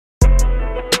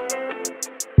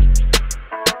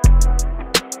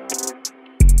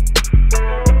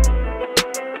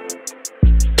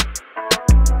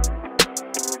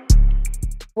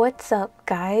What's up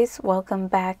guys, welcome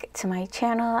back to my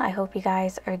channel. I hope you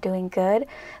guys are doing good.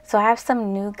 So I have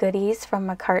some new goodies from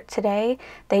Makartt today.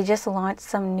 They just launched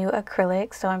some new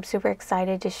acrylics, so I'm super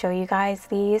excited to show you guys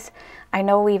these. I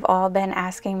know we've all been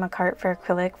asking Makartt for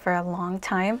acrylic for a long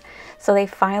time, so they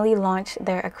finally launched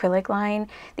their acrylic line.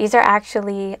 These are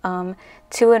actually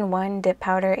 2-in-1 dip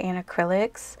powder and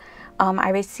acrylics. I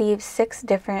received 6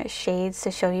 different shades to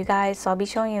show you guys, so I'll be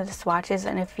showing you the swatches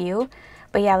in a few.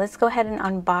 But yeah, let's go ahead and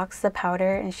unbox the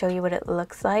powder and show you what it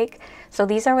looks like. So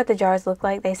these are what the jars look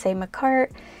like. They say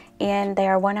Makartt, and they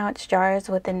are 1-ounce jars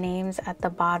with the names at the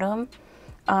bottom.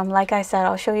 Like I said,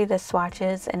 I'll show you the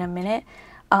swatches in a minute.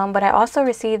 But I also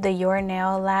received the Your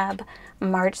Nail Lab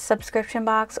March subscription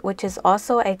box, which is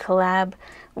also a collab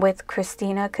with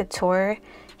Christina Couture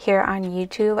here on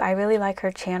YouTube. I really like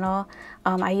her channel.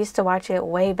 I used to watch it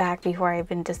way back before I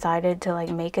even decided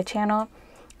to make a channel.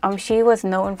 She was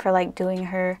known for doing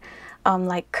her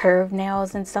curved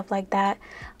nails and stuff like that.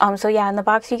 So yeah, in the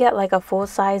box you get a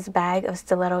full-size bag of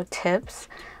stiletto tips.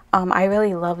 I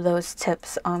really love those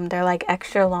tips. They're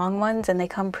extra long ones and they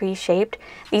come pre-shaped.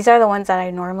 These are the ones that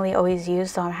I normally always use,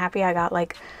 so I'm happy I got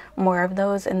more of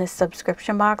those in this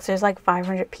subscription box. There's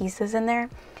 500 pieces in there.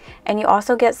 And you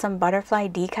also get some butterfly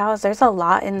decals. There's a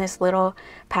lot in this little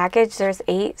package. There's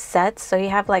 8 sets, so you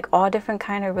have all different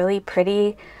kind of really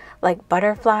pretty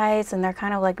butterflies, and they're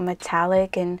kind of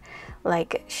metallic and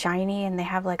shiny, and they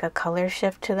have a color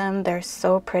shift to them. They're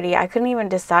so pretty. I couldn't even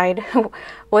decide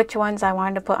which ones I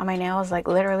wanted to put on my nails.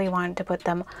 Literally wanted to put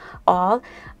them all.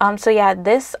 So yeah,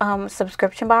 this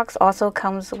subscription box also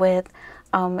comes with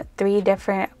 3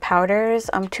 different powders.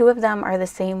 2 of them are the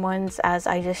same ones as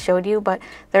I just showed you, but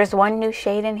there's one new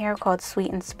shade in here called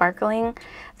Sweet and Sparkling.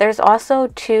 There's also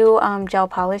 2 gel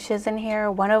polishes in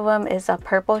here. One of them is a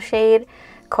purple shade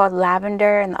called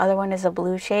Lavender, and the other one is a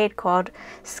blue shade called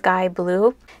Sky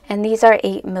Blue, and these are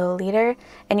 8 milliliter.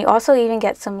 And you also even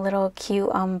get some little cute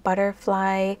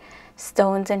butterfly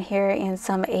stones in here and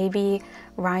some AB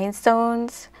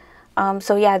rhinestones.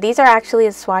 So yeah, these are actually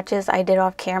the swatches I did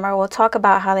off camera. We'll talk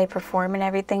about how they perform and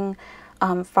everything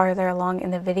farther along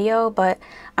in the video, but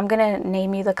I'm gonna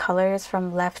name you the colors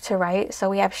from left to right. So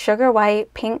we have Sugar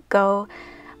White, Pink Go,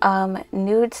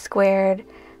 Nude Squared,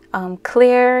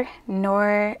 Clear,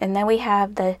 Noir, and then we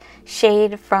have the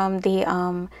shade from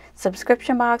the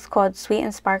subscription box called Sweet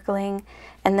and Sparkling,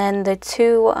 and then the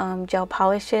 2 gel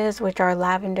polishes, which are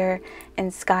Lavender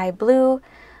and Sky Blue.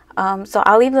 So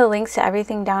I'll leave the links to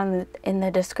everything down in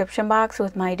the description box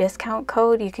with my discount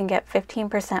code. You can get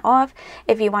 15% off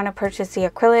if you want to purchase the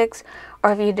acrylics,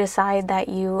 or if you decide that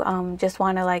you just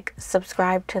want to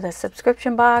subscribe to the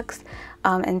subscription box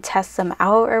and test them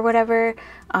out or whatever,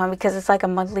 because it's a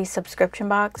monthly subscription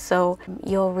box, so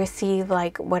you'll receive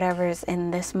whatever's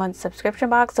in this month's subscription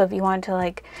box. So if you want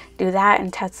to do that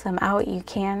and test them out, you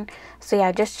can. So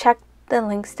yeah, just check the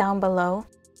links down below.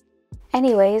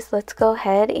 Anyways, let's go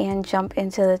ahead and jump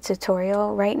into the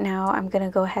tutorial. Right now I'm gonna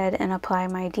go ahead and apply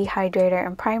my dehydrator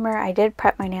and primer. I did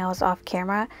prep my nails off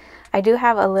camera. I do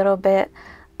have a little bit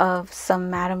of some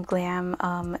Madam Glam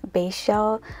base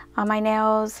gel on my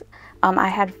nails. I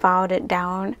had filed it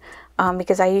down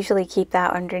because I usually keep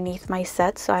that underneath my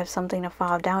sets, so I have something to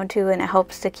file down to, and it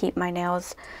helps to keep my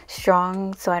nails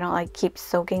strong so I don't keep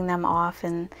soaking them off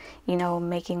and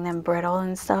making them brittle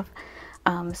and stuff.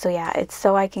 So yeah, it's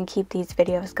so I can keep these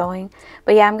videos going.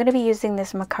 But yeah, I'm going to be using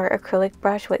this Makartt acrylic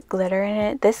brush with glitter in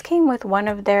it. This came with one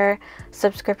of their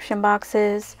subscription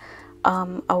boxes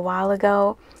a while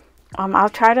ago. I'll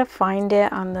try to find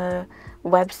it on the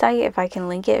website if I can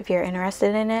link it if you're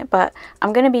interested in it, but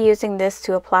I'm going to be using this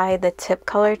to apply the tip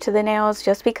color to the nails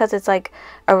just because it's a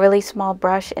really small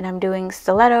brush and I'm doing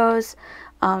stilettos.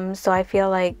 So I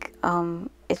feel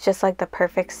it's just the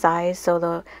perfect size so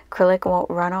the acrylic won't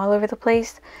run all over the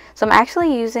place. So I'm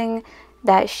actually using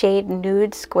that shade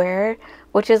Nude Square,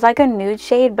 which is a nude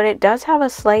shade, but it does have a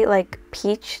slight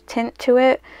peach tint to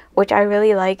it, which I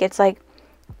really like. It's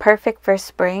perfect for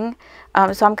spring.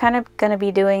 So I'm kind of going to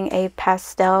be doing a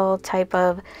pastel type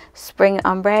of spring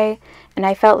ombre, and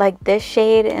I felt this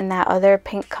shade and that other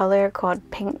pink color called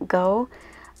Pink Go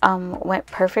went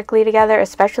perfectly together,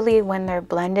 especially when they're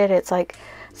blended. It's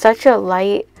such a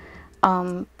light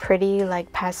pretty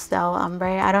pastel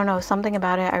ombre. I don't know, something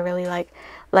about it I really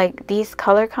like these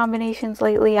color combinations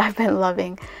lately. I've been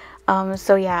loving.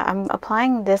 So yeah, I'm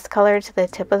applying this color to the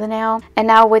tip of the nail. And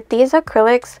now with these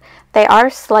acrylics, they are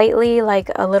slightly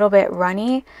a little bit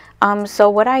runny. So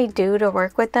what I do to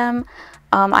work with them,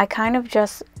 I kind of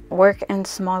just work in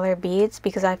smaller beads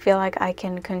because I feel I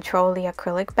can control the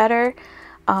acrylic better.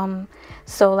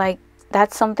 So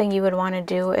that's something you would want to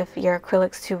do if your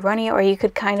acrylic's too runny, or you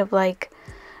could kind of like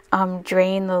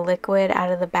drain the liquid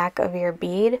out of the back of your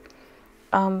bead.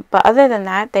 But other than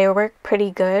that, they work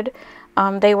pretty good.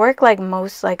 They work like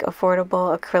most like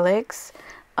affordable acrylics.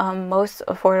 Most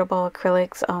affordable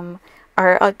acrylics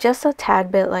are just a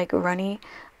tad bit like runny,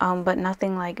 but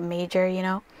nothing like major, you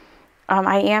know.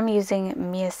 I am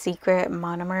using Mia's Secret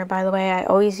monomer, by the way. I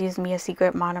always use Mia's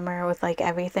Secret monomer with like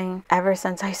everything ever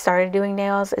since I started doing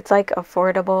nails. It's like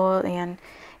affordable, and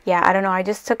yeah, I don't know, I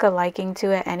just took a liking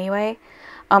to it anyway.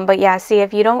 But yeah, see,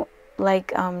 if you don't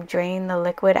like drain the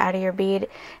liquid out of your bead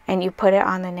and you put it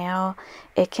on the nail,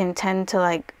 it can tend to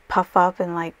like puff up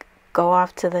and like go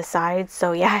off to the side.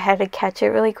 So yeah, I had to catch it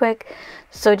really quick,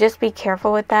 so just be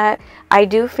careful with that. I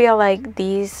do feel like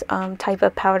these type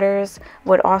of powders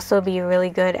would also be really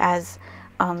good as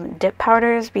dip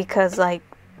powders, because like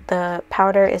the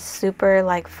powder is super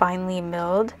like finely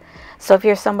milled. So if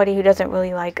you're somebody who doesn't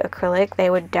really like acrylic, they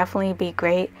would definitely be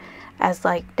great as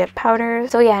like dip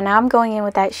powders. So yeah, now I'm going in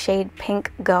with that shade Pink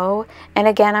Go, and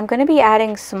again, I'm going to be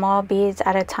adding small beads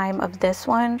at a time of this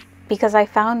one, because I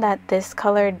found that this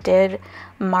color did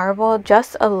marble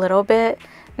just a little bit,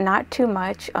 not too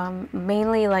much,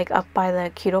 mainly like up by the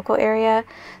cuticle area.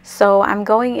 So I'm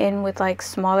going in with like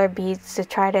smaller beads to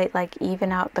try to like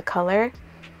even out the color.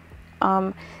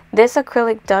 This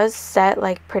acrylic does set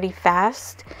like pretty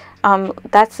fast.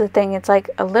 That's the thing, it's like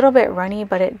a little bit runny,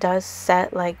 but it does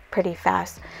set like pretty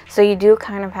fast. So you do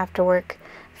kind of have to work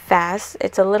fast.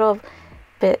 It's a little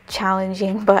bit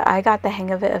challenging, but I got the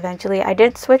hang of it eventually. I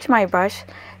did switch my brush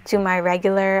to my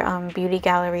regular Beauty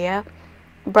Galleria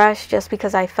brush, just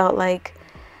because I felt like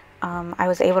I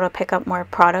was able to pick up more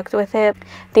product with it.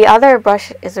 The other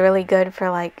brush is really good for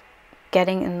like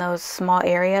getting in those small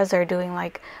areas or doing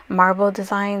like marble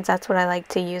designs. That's what I like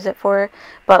to use it for.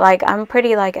 But like I'm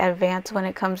pretty like advanced when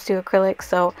it comes to acrylic,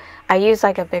 so I use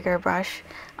like a bigger brush.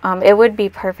 It would be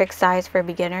perfect size for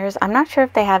beginners. I'm not sure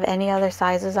if they have any other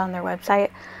sizes on their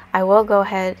website. I will go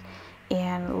ahead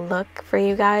and look for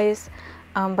you guys.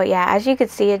 But yeah, as you can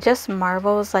see, it just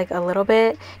marbles like a little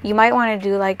bit. You might want to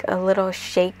do like a little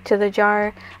shake to the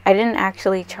jar. I didn't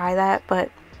actually try that,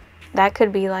 but that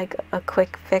could be like a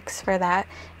quick fix for that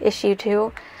issue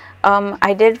too.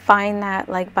 I did find that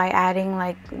like by adding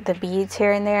like the beads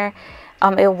here and there,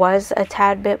 it was a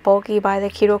tad bit bulky by the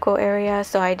cuticle area,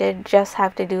 so I did just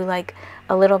have to do like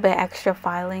a little bit extra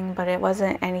filing, but it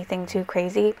wasn't anything too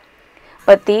crazy.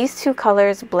 But these two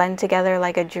colors blend together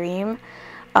like a dream.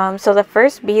 So the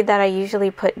first bead that I usually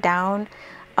put down,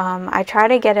 I try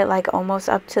to get it like almost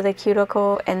up to the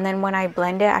cuticle, and then when I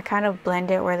blend it, I kind of blend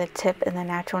it where the tip and the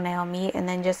natural nail meet, and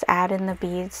then just add in the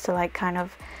beads to like kind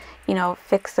of, you know,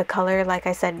 fix the color, like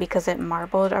I said, because it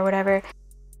marbled or whatever.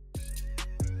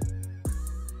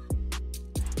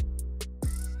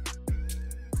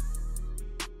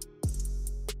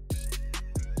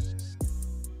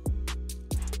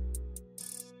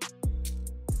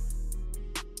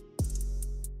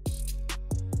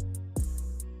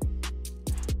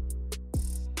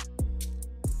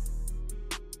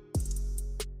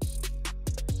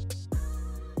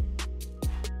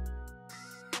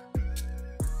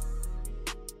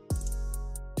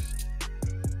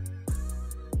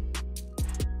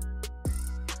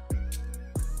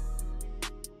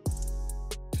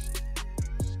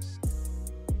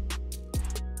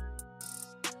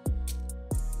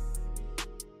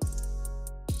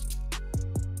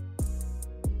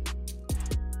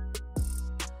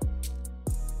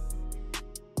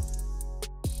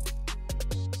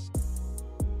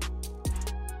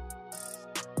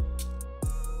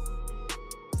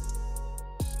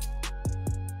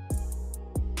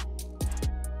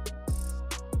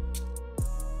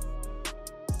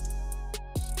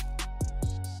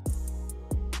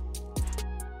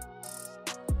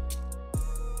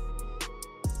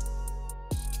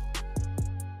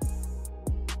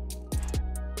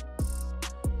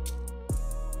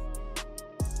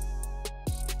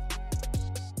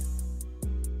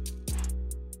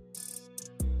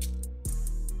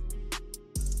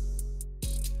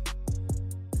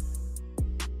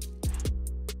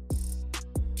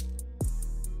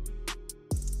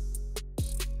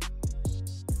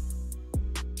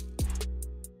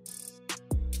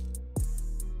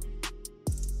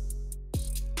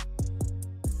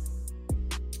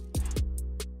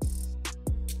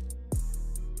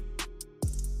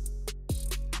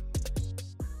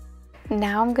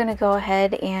 Now I'm going to go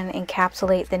ahead and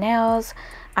encapsulate the nails.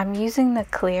 I'm using the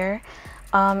clear.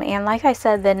 And like I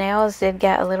said, the nails did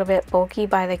get a little bit bulky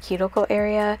by the cuticle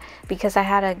area because I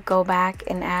had to go back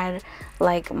and add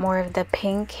like more of the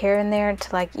pink here and there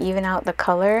to like even out the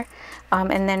color,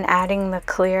 and then adding the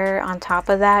clear on top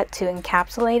of that to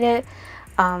encapsulate it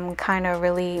kind of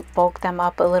really bulked them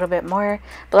up a little bit more.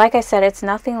 But like I said, it's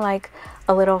nothing like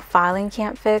a little filing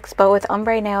can't fix, but with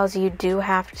ombre nails you do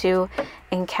have to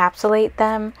encapsulate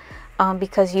them,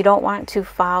 because you don't want to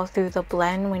file through the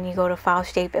blend when you go to file,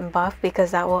 shape, and buff,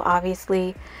 because that will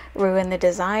obviously ruin the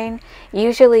design.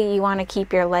 Usually you want to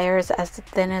keep your layers as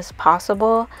thin as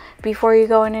possible before you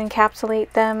go and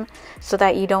encapsulate them, so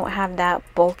that you don't have that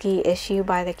bulky issue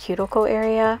by the cuticle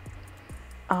area.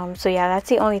 So yeah, that's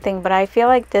the only thing, but I feel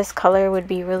like this color would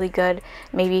be really good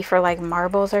maybe for like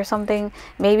marbles or something.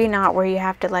 Maybe not where you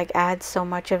have to like add so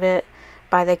much of it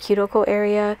by the cuticle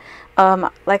area.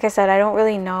 Like I said, I don't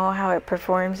really know how it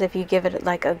performs if you give it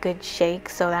like a good shake,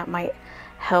 so that might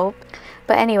help.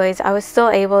 But anyways, I was still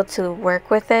able to work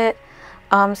with it.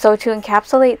 So to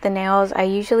encapsulate the nails, I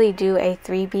usually do a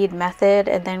 3-bead method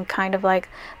and then kind of like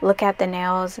look at the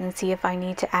nails and see if I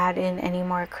need to add in any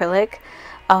more acrylic.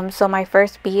 So my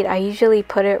first bead, I usually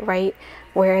put it right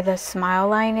where the smile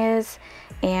line is,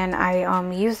 and I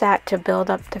use that to build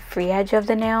up the free edge of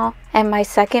the nail. And my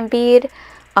second bead,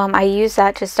 I use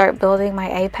that to start building my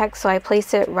apex, so I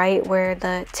place it right where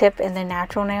the tip and the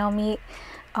natural nail meet,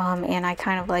 and I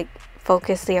kind of like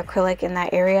focus the acrylic in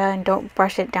that area and don't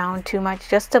brush it down too much,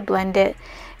 just to blend it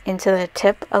into the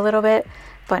tip a little bit,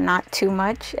 but not too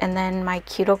much. And then my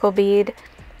cuticle bead,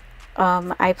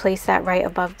 I place that right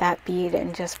above that bead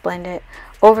and just blend it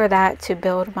over that to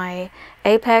build my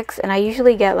apex. And I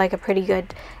usually get like a pretty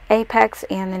good apex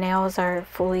and the nails are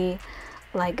fully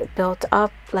like built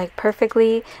up like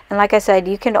perfectly. And like I said,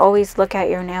 you can always look at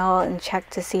your nail and check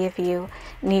to see if you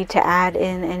need to add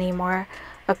in any more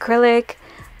acrylic.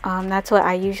 That's what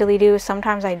I usually do.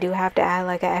 Sometimes I do have to add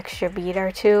like an extra bead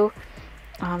or two.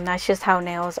 That's just how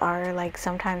nails are. Like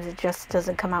sometimes it just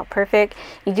doesn't come out perfect.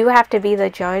 You do have to be the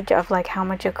judge of like how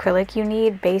much acrylic you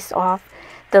need based off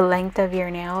the length of your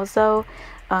nails though.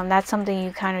 That's something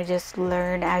you kind of just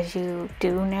learn as you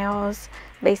do nails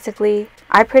basically.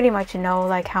 I pretty much know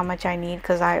like how much I need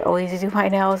because I always do my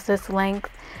nails this length,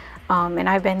 and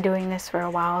I've been doing this for a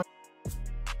while.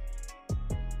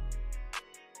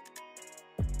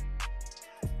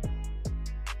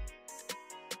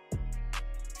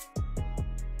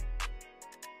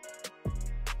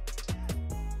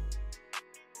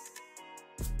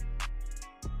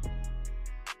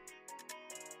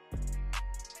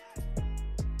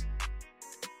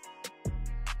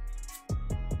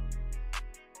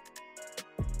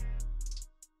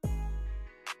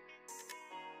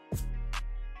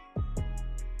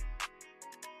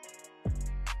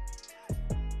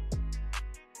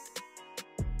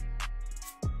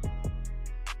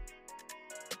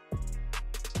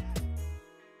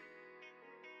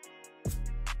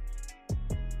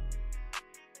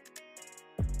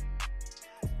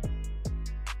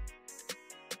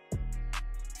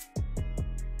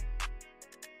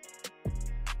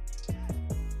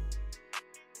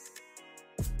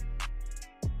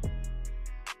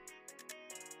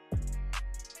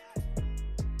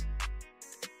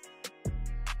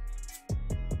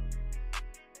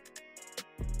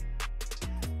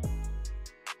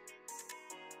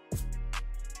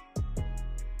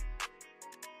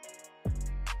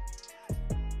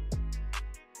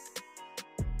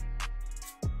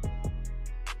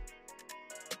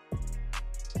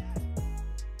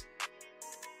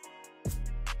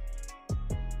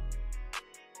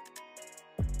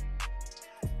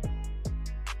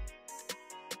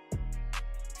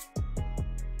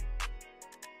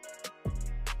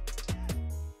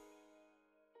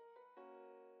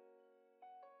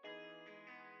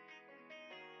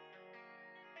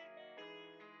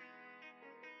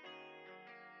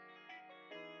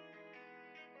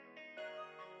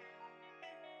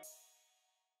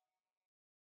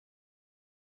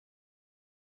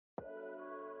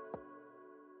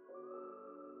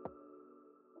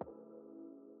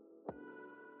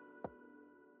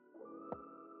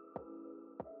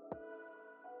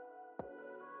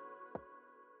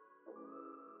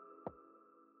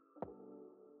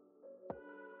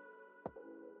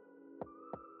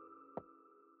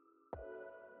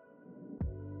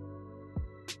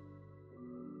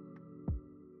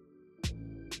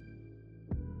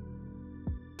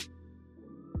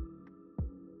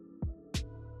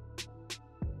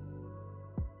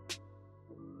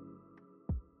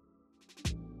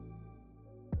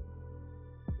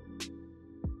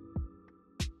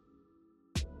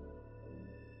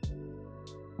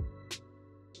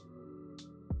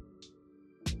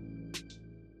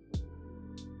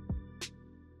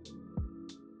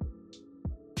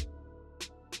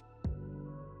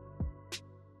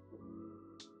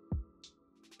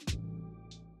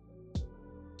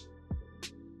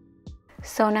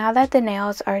 So now that the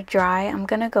nails are dry, I'm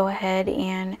going to go ahead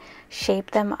and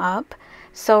shape them up.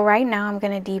 So right now I'm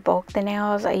going to debulk the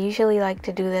nails. I usually like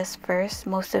to do this first.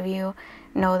 Most of you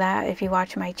know that if you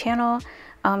watch my channel,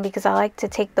 because I like to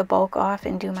take the bulk off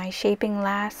and do my shaping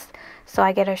last so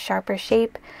I get a sharper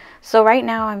shape. So right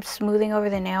now I'm smoothing over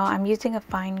the nail. I'm using a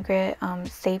fine grit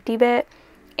safety bit,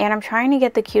 and I'm trying to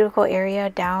get the cuticle area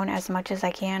down as much as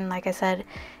I can. Like I said,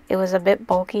 it was a bit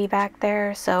bulky back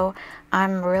there, so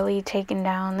I'm really taking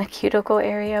down the cuticle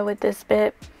area with this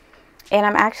bit. And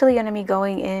I'm actually going to be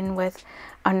going in with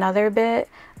another bit,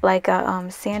 like a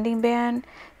sanding band,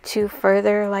 to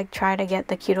further like try to get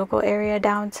the cuticle area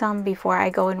down some before I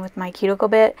go in with my cuticle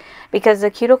bit, because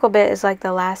the cuticle bit is like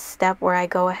the last step where I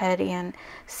go ahead and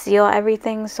seal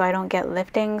everything so I don't get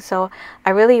lifting. So I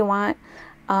really want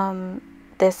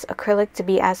this acrylic to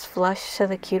be as flush to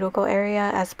the cuticle area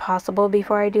as possible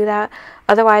before I do that.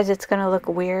 Otherwise it's gonna look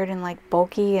weird and like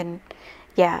bulky, and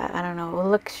yeah, I don't know, it will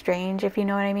look strange, if you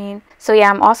know what I mean. So yeah,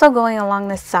 I'm also going along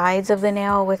the sides of the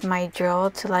nail with my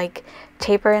drill to like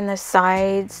taper in the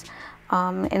sides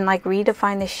and like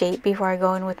redefine the shape before I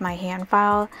go in with my hand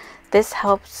file. This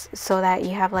helps so that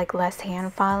you have like less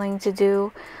hand filing to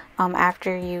do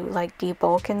after you like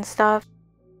debulk and stuff.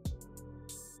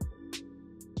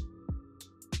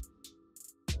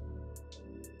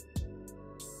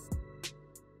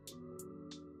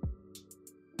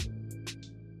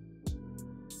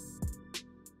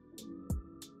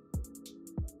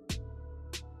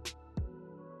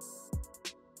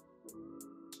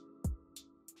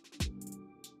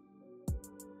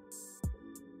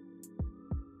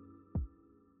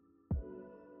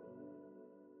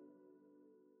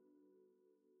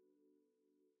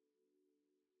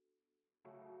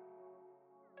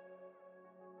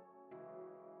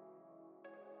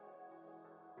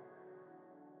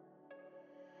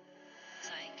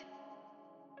 Zyeq.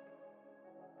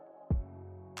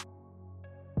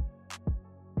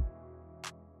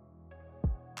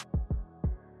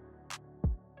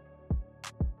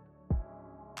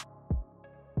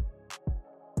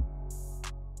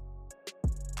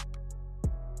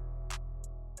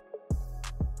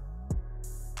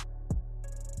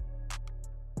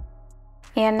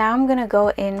 And now I'm gonna go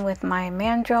in with my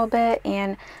mandrel bit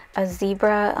and a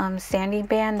zebra sanding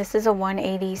band. This is a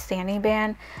 180 sanding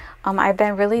band. I've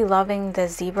been really loving the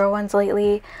zebra ones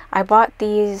lately. I bought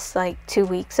these like 2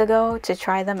 weeks ago to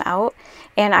try them out,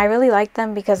 and I really like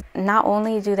them because not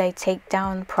only do they take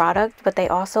down product, but they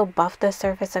also buff the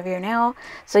surface of your nail,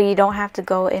 so you don't have to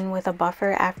go in with a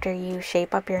buffer after you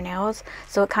shape up your nails.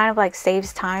 So it kind of like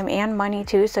saves time and money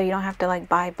too, so you don't have to like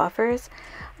buy buffers.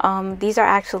 These are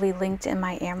actually linked in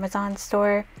my Amazon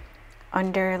store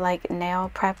under like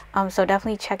nail prep, so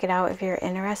definitely check it out if you're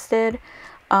interested.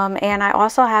 And I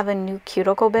also have a new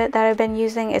cuticle bit that I've been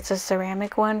using. It's a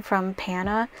ceramic one from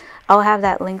Pana. I'll have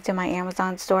that linked in my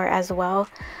Amazon store as well.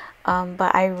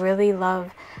 But I really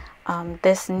love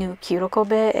this new cuticle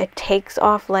bit. It takes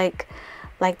off like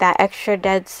that extra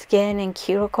dead skin and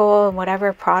cuticle and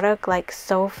whatever product like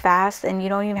so fast, and you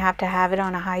don't even have to have it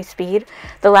on a high speed.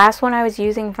 The last one I was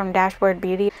using from Dashboard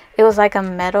Beauty, it was like a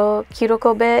metal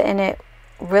cuticle bit, and it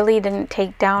really didn't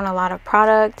take down a lot of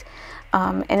product,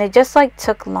 and it just like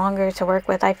took longer to work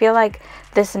with. I feel like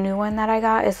this new one that I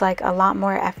got is like a lot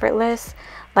more effortless.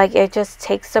 Like it just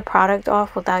takes the product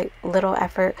off without little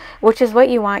effort, which is what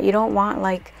you want. You don't want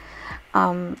like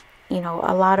you know,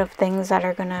 a lot of things that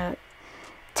are gonna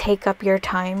take up your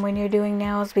time when you're doing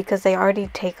nails, because they already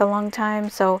take a long time.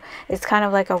 So it's kind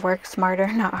of like a work smarter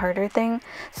not harder thing.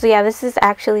 So yeah, this is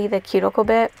actually the cuticle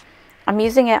bit. I'm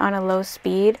using it on a low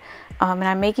speed, and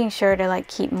I'm making sure to like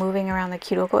keep moving around the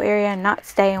cuticle area and not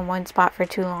stay in one spot for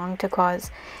too long to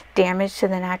cause damage to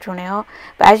the natural nail.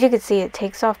 But as you can see, it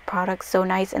takes off product so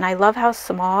nice, and I love how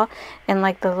small and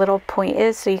like the little point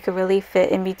is, so you could really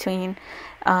fit in between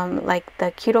like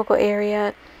the cuticle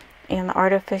area and the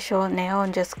artificial nail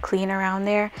and just clean around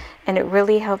there, and it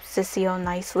really helps to seal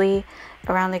nicely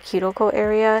around the cuticle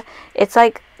area. It's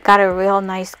like got a real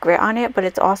nice grit on it, but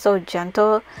it's also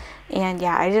gentle, and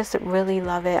yeah, I just really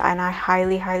love it, and I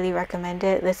highly recommend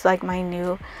it. This is like my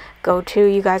new go-to.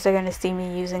 You guys are gonna see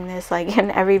me using this like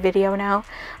in every video now.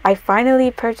 I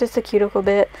finally purchased a cuticle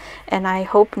bit, and I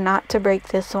hope not to break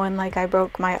this one like I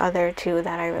broke my other two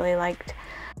that I really liked.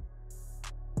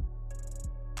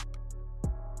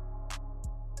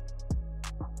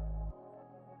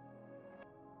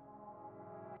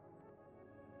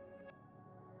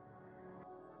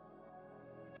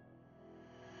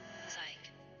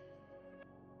 Zyeq.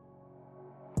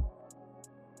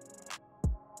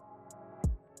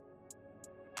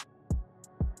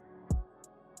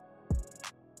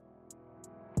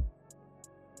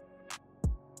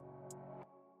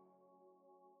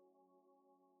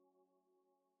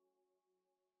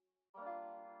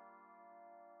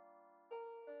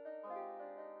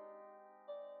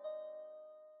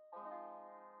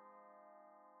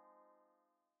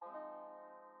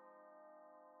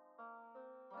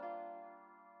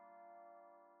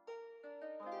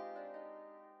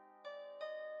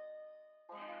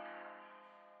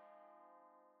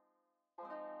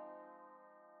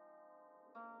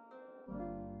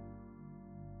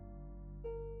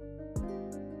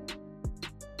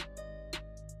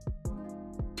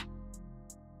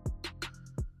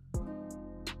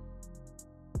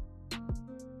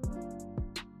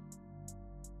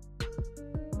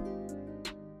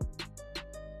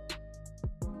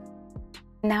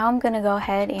 Now I'm going to go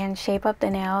ahead and shape up the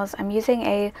nails. I'm using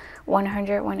a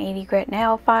 100-180 grit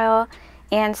nail file,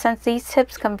 and since these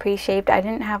tips come pre-shaped, I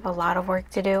didn't have a lot of work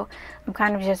to do. I'm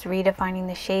kind of just redefining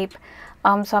the shape.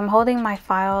 So I'm holding my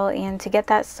file, and to get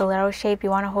that stiletto shape, you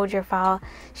want to hold your file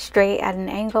straight at an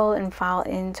angle and file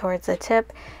in towards the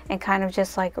tip and kind of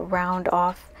just like round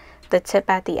off the tip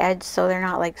at the edge so they're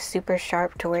not like super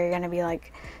sharp to where you're going to be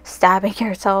like stabbing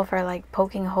yourself or like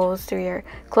poking holes through your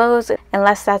clothes,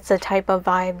 unless that's the type of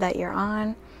vibe that you're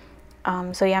on.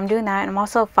 So yeah, I'm doing that, and I'm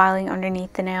also filing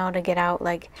underneath the nail to get out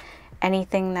like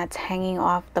anything that's hanging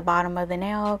off the bottom of the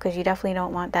nail, because you definitely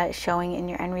don't want that showing in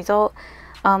your end result.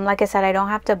 Like I said, I don't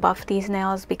have to buff these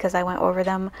nails because I went over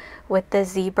them with the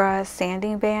zebra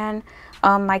sanding band.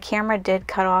 My camera did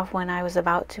cut off when I was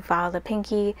about to file the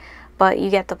pinky, but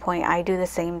you get the point. I do the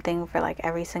same thing for like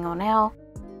every single nail.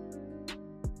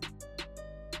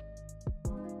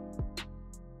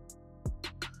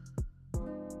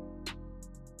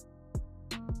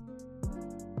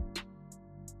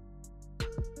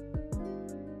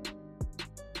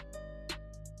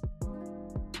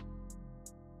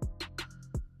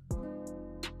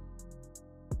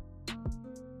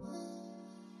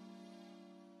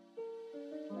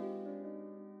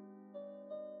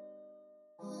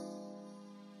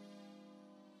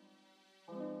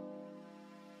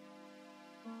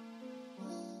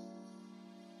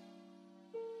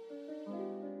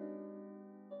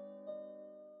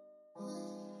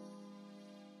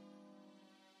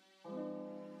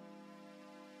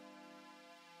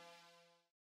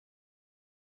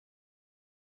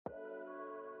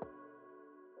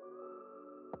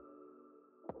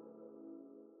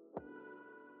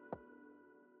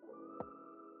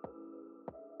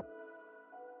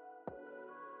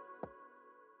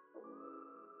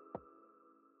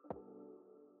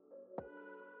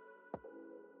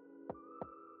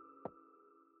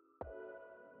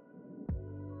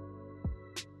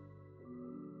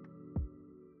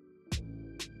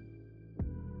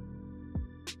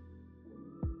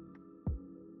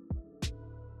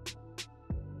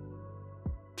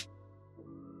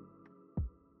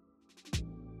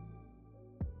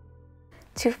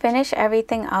 To finish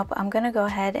everything up, I'm going to go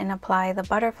ahead and apply the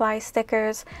butterfly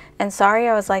stickers. And sorry,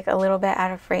 I was like a little bit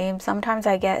out of frame. Sometimes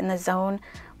I get in the zone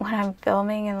when I'm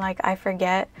filming and like I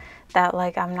forget that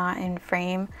like I'm not in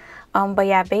frame. But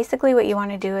yeah, basically what you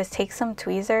want to do is take some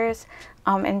tweezers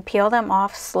and peel them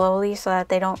off slowly so that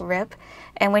they don't rip.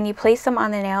 And when you place them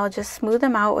on the nail, just smooth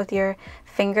them out with your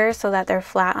fingers so that they're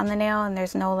flat on the nail and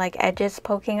there's no like edges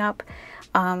poking up.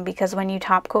 Because when you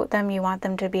top coat them, you want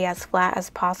them to be as flat as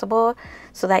possible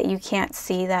so that you can't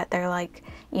see that they're like,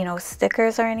 you know,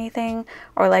 stickers or anything,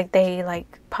 or like they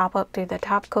like pop up through the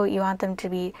top coat. You want them to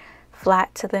be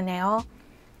flat to the nail.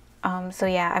 So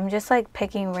yeah, I'm just like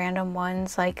picking random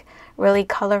ones, like really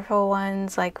colorful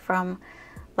ones, like from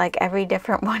like every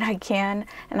different one I can,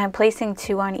 and I'm placing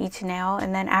 2 on each nail.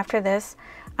 And then after this,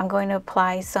 I'm going to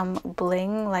apply some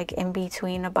bling like in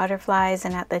between the butterflies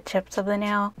and at the tips of the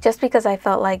nail, just because I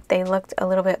felt like they looked a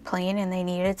little bit plain and they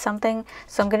needed something.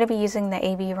 So I'm going to be using the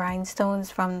AB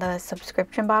rhinestones from the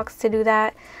subscription box to do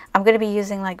that. I'm going to be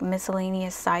using like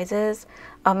miscellaneous sizes.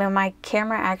 And my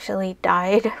camera actually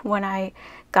died when I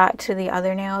got to the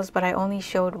other nails, but I only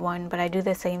showed one, but I do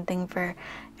the same thing for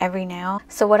every nail.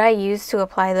 So what I used to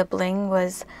apply the bling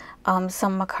was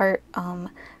some Makartt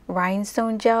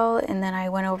rhinestone gel, and then I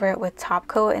went over it with top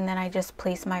coat, and then I just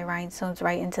placed my rhinestones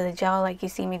right into the gel like you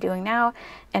see me doing now,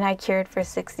 and I cured for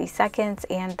 60 seconds,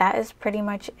 and that is pretty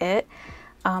much it.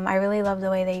 I really love the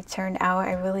way they turned out.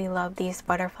 I really love these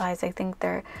butterflies. I think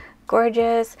they're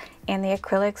gorgeous, and the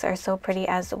acrylics are so pretty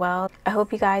as well. I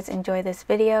hope you guys enjoyed this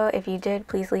video. If you did,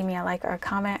 please leave me a like or a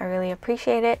comment. I really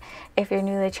appreciate it. If you're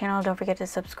new to the channel, don't forget to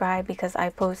subscribe because I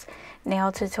post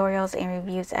nail tutorials and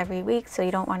reviews every week, so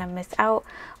you don't want to miss out.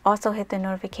 Also hit the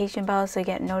notification bell so you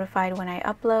get notified when I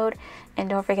upload, and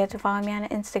don't forget to follow me on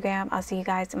Instagram. I'll see you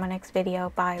guys in my next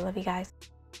video. Bye. Love you guys.